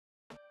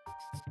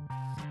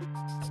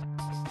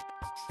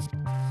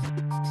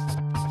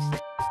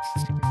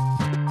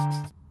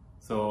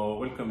So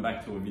welcome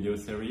back to our video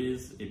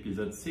series,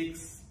 episode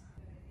 6.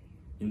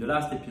 In the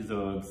last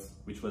episode,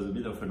 which was a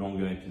bit of a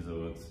longer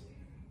episode,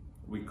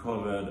 we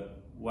covered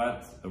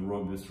what a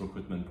robust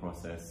recruitment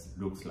process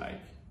looks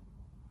like.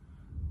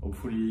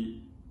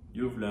 Hopefully,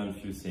 you've learned a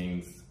few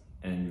things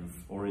and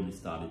you've already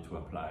started to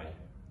apply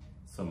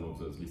some of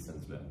those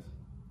lessons learned.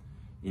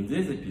 In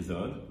this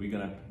episode, we're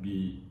gonna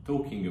be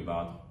talking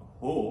about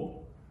how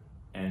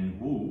and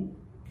who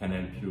can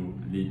help you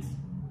lead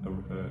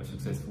a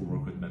successful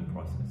recruitment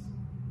process.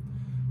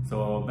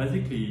 So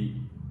basically,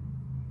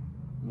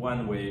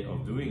 one way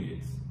of doing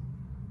it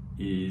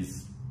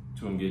is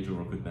to engage a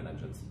recruitment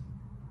agency.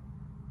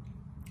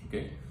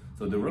 Okay,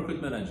 so the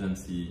recruitment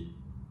agency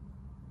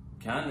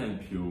can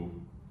help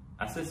you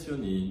assess your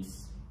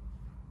needs,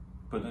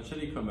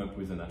 potentially come up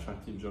with an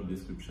attractive job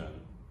description,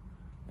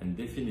 and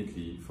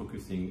definitely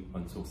focusing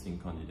on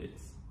sourcing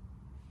candidates.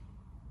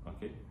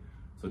 Okay,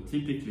 so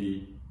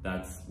typically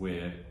that's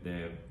where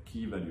their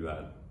key value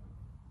add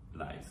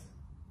lies.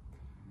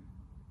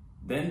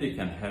 Then they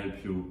can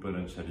help you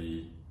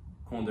potentially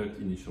conduct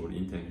initial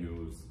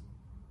interviews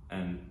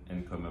and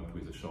come up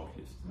with a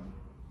shortlist.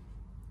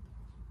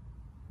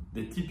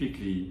 They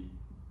typically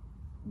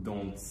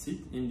don't sit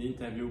in the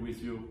interview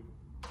with you,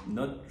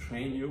 not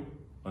train you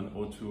on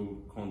how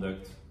to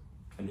conduct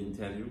an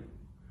interview.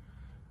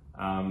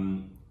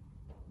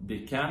 They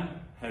can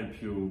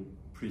help you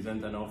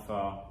present an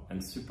offer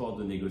and support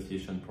the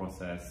negotiation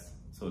process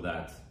so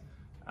that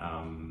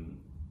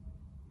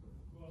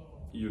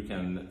you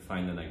can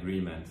find an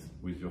agreement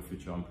with your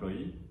future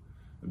employee.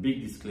 A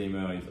big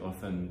disclaimer is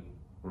often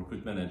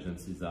recruitment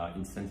agencies are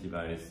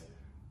incentivized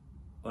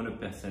on a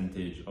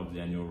percentage of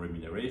the annual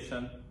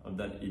remuneration of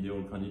that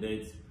ideal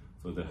candidate.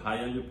 So the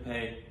higher you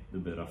pay, the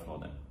better for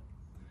them.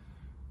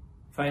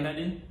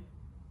 Finally,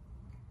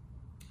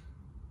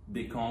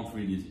 they can't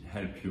really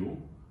help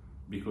you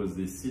because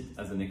they sit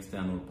as an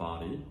external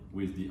party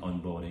with the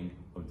onboarding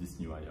of this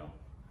new hire.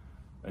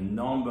 A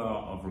number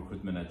of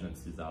recruitment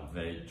agencies are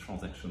very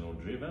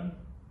transactional driven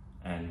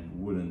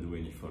and wouldn't do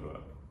any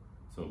follow-up.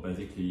 So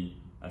basically,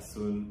 as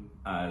soon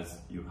as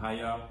you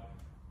hire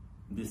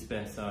this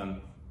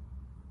person,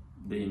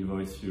 they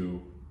invoice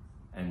you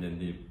and then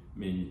they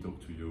mainly talk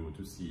to you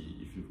to see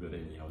if you've got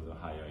any other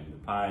hire in the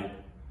pipe.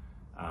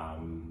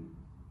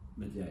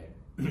 But yeah,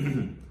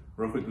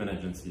 recruitment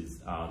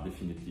agencies are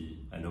definitely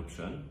an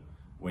option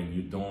when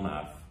you don't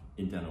have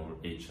internal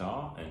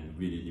HR and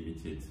really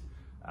limited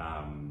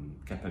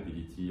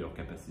capability or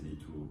capacity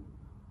to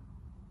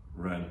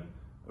run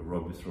a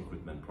robust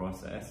recruitment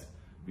process,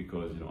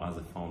 because as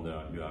a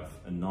founder you have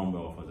a number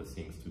of other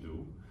things to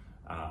do,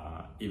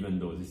 even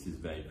though this is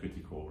very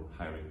critical,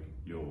 hiring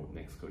your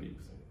next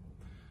colleagues.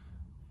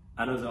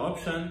 Another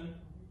option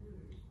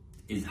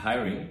is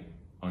hiring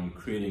and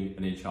creating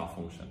an HR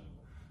function.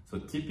 So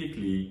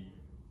typically,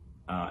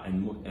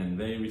 and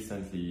very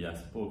recently, I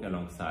spoke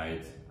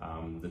alongside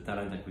the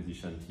talent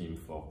acquisition team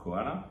for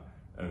Koala,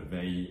 a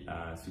very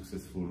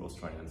successful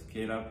Australian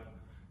scale-up.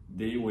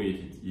 They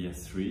waited year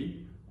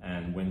 3,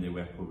 and when they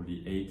were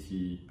probably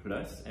 80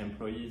 plus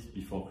employees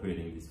before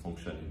creating this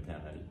function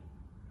internally.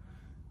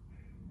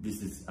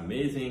 This is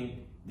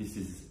amazing. This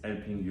is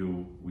helping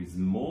you with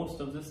most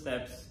of the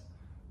steps,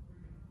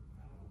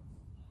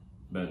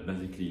 but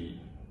basically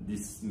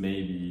this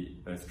may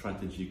be a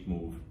strategic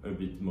move a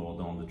bit more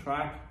down the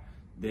track.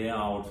 There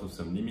are also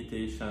some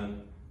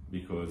limitations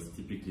because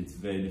typically it's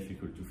very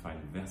difficult to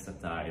find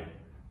versatile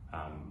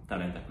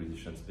talent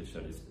acquisition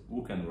specialists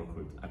who can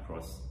recruit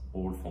across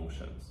all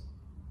functions.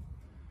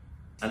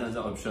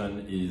 Another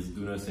option is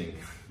do nothing.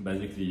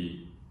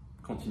 Basically,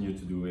 continue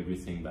to do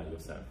everything by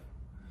yourself.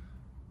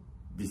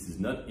 This is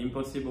not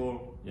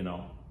impossible,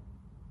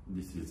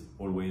 this is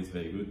always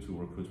very good to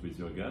recruit with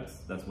your guts.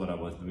 That's what I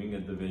was doing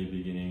at the very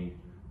beginning,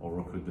 or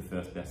recruit the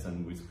first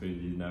person who is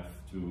crazy enough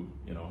to,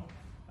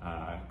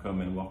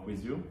 come and work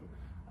with you.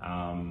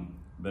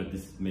 But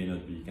this may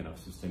not be kind of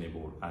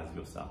sustainable as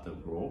your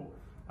startup grows.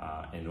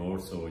 And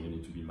also you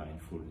need to be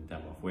mindful in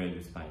terms of where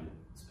you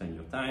spend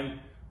your time,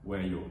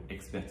 where your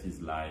expertise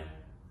lie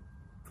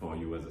for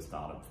you as a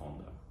startup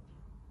founder.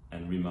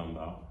 And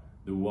remember,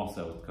 the worst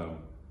outcome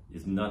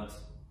is not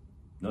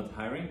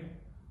hiring,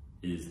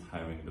 is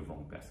hiring the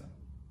wrong person.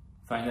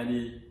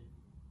 Finally,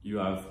 you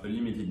have a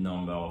limited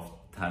number of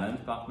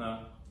talent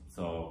partners,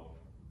 so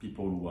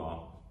people who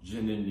are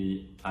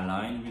genuinely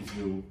aligned with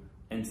you,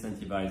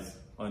 incentivized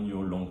on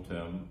your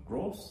long-term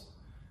growth.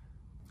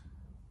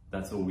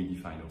 That's how we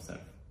define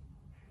ourselves.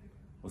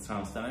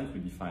 Australiance Talent, we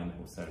define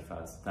ourselves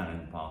as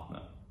talent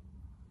partner,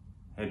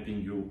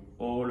 helping you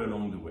all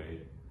along the way,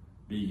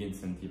 being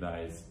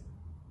incentivized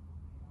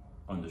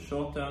on the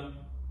short term,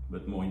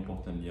 but more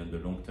importantly on the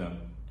long term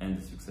and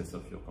the success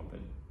of your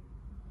company.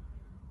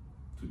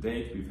 To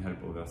date, we've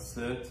helped over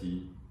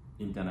 30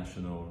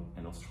 international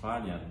and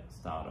Australian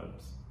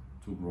startups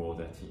to grow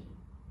their team.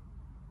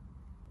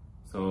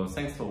 So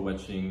thanks for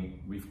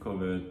watching. We've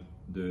covered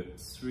the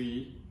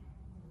 3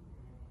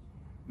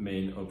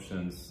 main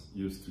options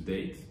used to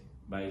date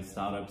by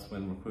startups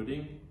when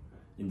recruiting.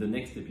 In the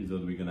next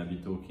episode, we're going to be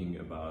talking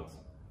about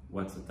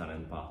what's a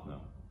talent partner,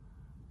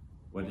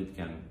 what it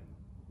can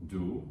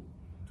do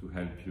to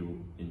help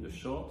you in the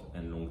short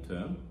and long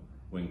term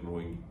when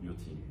growing your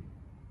team.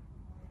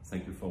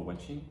 Thank you for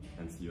watching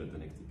and see you at the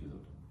next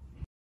episode.